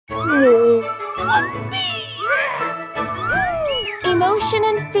Emotion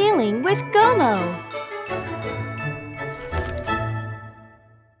and feeling with Gomo.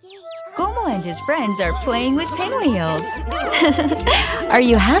 Gomo and his friends are playing with pinwheels. Are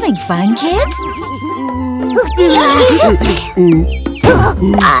you having fun, kids?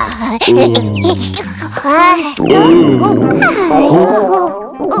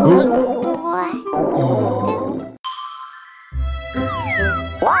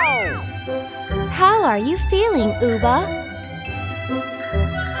 How are you feeling, Uba?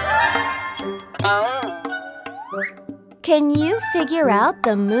 Can you figure out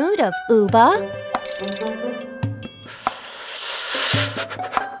the mood of Uba?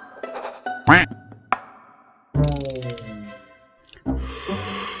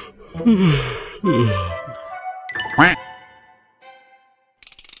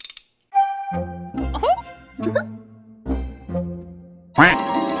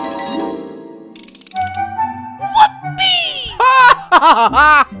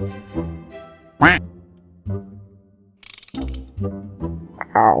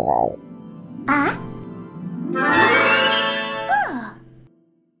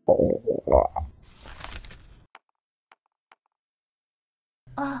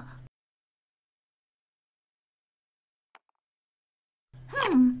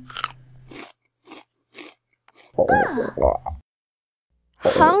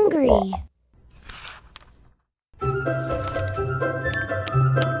 Hungry.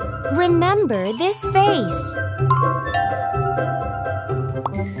 Remember this face.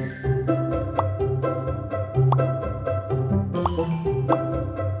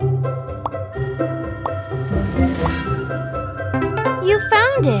 You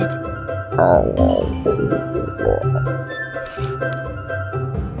found it.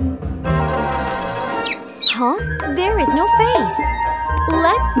 Huh? There is no face.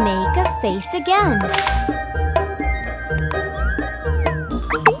 Let's make a face again.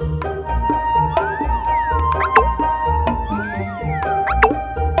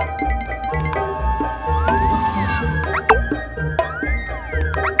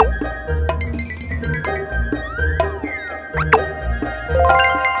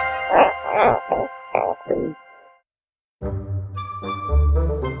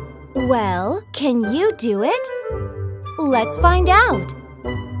 Well, can you do it? Let's find out.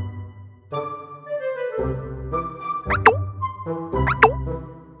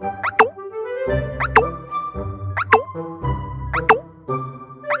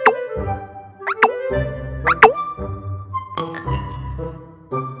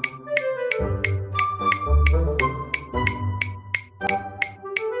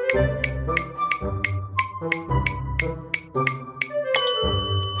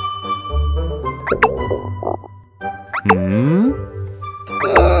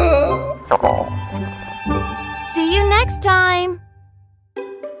 See you next time!